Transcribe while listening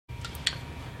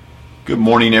Good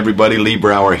morning, everybody. Lee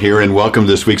Brower here, and welcome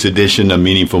to this week's edition of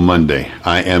Meaningful Monday.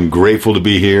 I am grateful to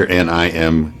be here, and I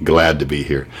am glad to be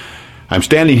here. I'm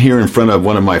standing here in front of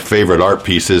one of my favorite art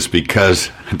pieces because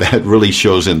that really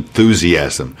shows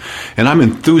enthusiasm. And I'm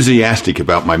enthusiastic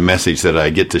about my message that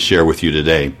I get to share with you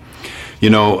today.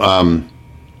 You know, I'm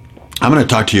going to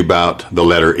talk to you about the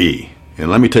letter E.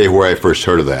 And let me tell you where I first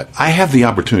heard of that. I have the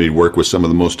opportunity to work with some of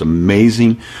the most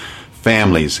amazing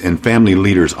families and family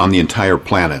leaders on the entire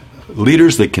planet.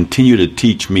 Leaders that continue to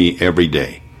teach me every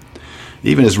day,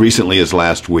 even as recently as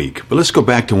last week. But let's go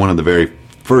back to one of the very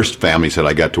first families that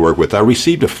I got to work with. I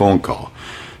received a phone call.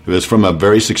 It was from a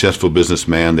very successful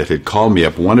businessman that had called me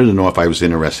up, wanted to know if I was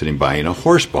interested in buying a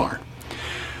horse barn.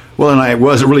 Well, and I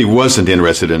really wasn't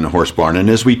interested in a horse barn. And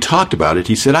as we talked about it,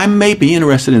 he said, I may be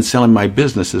interested in selling my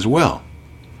business as well.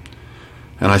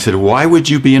 And I said, why would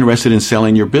you be interested in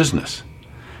selling your business?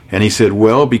 And he said,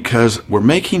 well, because we're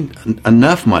making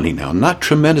enough money now, not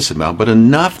tremendous amount, but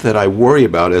enough that I worry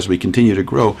about as we continue to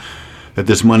grow that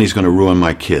this money's going to ruin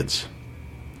my kids.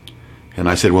 And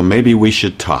I said, well, maybe we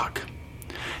should talk.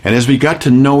 And as we got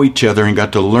to know each other and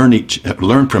got to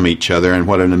learn from each other and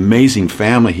what an amazing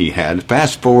family he had,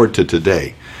 fast forward to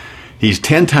today, he's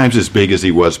 10 times as big as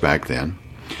he was back then.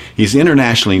 He's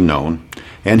internationally known.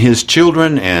 And his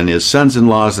children and his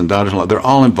sons-in-laws and daughters-in-law, they're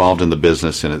all involved in the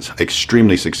business, and it's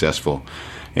extremely successful.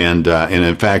 And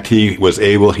in fact, he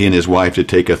and his wife, to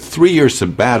take a 3-year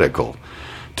sabbatical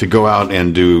to go out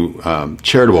and do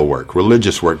charitable work,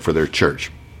 religious work for their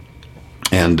church.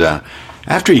 And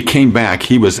after he came back,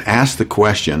 he was asked the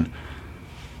question,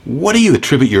 what do you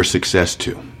attribute your success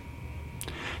to?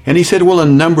 And he said, well, a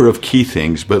number of key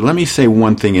things, but let me say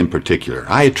one thing in particular.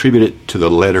 I attribute it to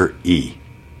the letter E.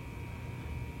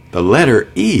 The letter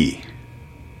E,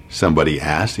 somebody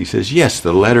asked. He says, yes,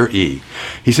 the letter E.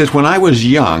 He says, when I was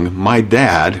young, my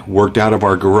dad worked out of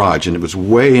our garage, and it was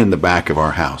way in the back of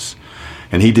our house.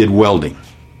 And he did welding.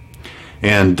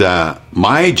 And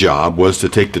my job was to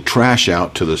take the trash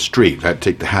out to the street. I'd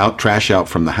take the trash out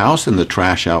from the house and the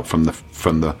trash out from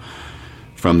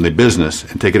the business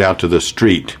and take it out to the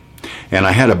street. And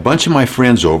I had a bunch of my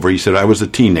friends over. He said I was a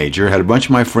teenager. I had a bunch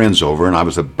of my friends over, and I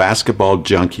was a basketball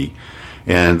junkie.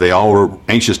 And they all were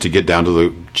anxious to get down to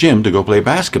the gym to go play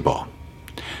basketball.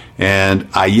 And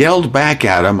I yelled back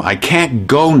at him, I can't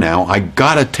go now. I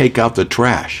got to take out the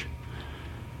trash.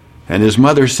 And his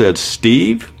mother said,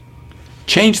 Steve,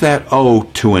 change that O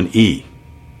to an E.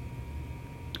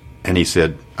 And he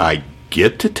said, I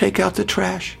get to take out the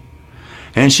trash?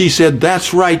 And she said,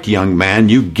 that's right, young man,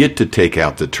 you get to take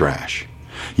out the trash.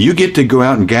 You get to go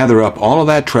out and gather up all of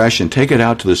that trash and take it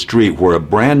out to the street where a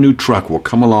brand new truck will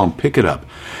come along, pick it up,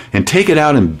 and take it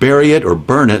out and bury it or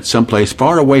burn it someplace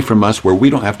far away from us where we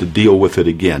don't have to deal with it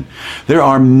again. There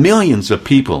are millions of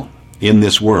people in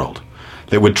this world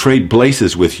that would trade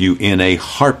places with you in a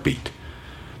heartbeat,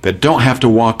 that don't have to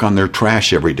walk on their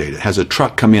trash every day, that has a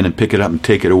truck come in and pick it up and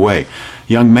take it away.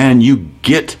 Young man, you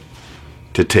get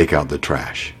to take out the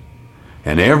trash.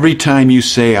 And every time you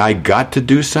say, I got to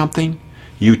do something,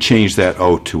 you change that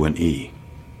O to an E.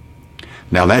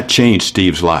 Now that changed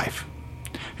Steve's life.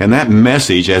 And that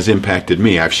message has impacted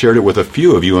me. I've shared it with a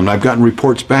few of you, and I've gotten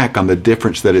reports back on the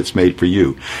difference that it's made for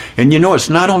you. And you know, it's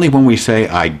not only when we say,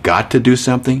 I got to do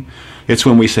something, it's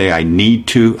when we say, I need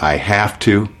to, I have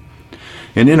to.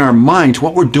 And in our minds,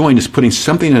 what we're doing is putting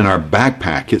something in our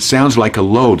backpack. It sounds like a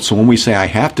load. So when we say, I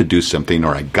have to do something,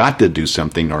 or I got to do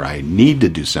something, or I need to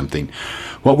do something,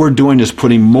 what we're doing is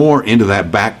putting more into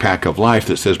that backpack of life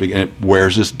that says it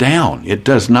wears us down. It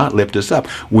does not lift us up.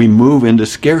 We move into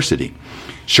scarcity.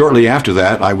 Shortly after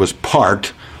that, I was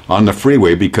parked on the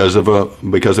freeway because of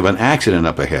an accident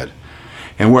up ahead.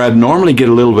 And where I'd normally get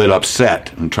a little bit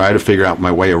upset and try to figure out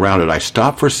my way around it, I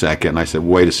stopped for a second and I said,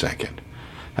 wait a second.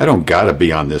 I don't got to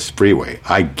be on this freeway.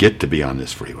 I get to be on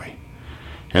this freeway.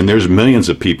 And there's millions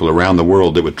of people around the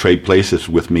world that would trade places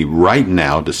with me right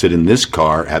now to sit in this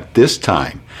car at this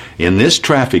time, in this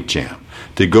traffic jam,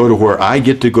 to go to where I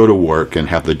get to go to work and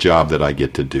have the job that I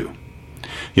get to do.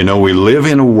 You know, we live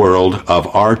in a world of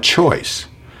our choice.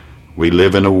 We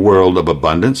live in a world of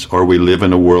abundance, or we live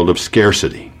in a world of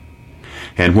scarcity.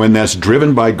 And when that's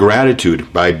driven by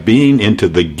gratitude, by being into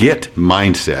the get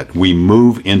mindset, we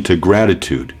move into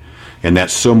gratitude. And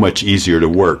that's so much easier to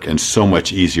work and so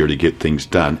much easier to get things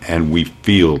done, and we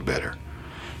feel better.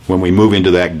 When we move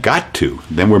into that got to,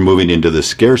 then we're moving into the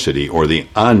scarcity or the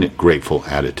ungrateful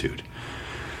attitude.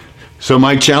 So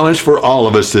my challenge for all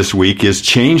of us this week is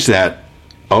change that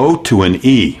O to an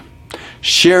E.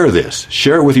 Share this.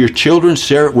 Share it with your children.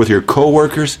 Share it with your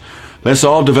coworkers. Let's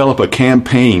all develop a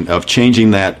campaign of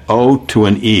changing that O to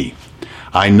an E.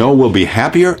 I know we'll be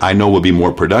happier, I know we'll be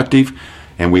more productive,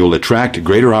 and we will attract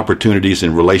greater opportunities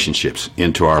and relationships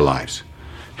into our lives.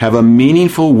 Have a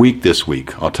meaningful week this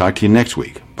week. I'll talk to you next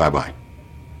week. Bye-bye.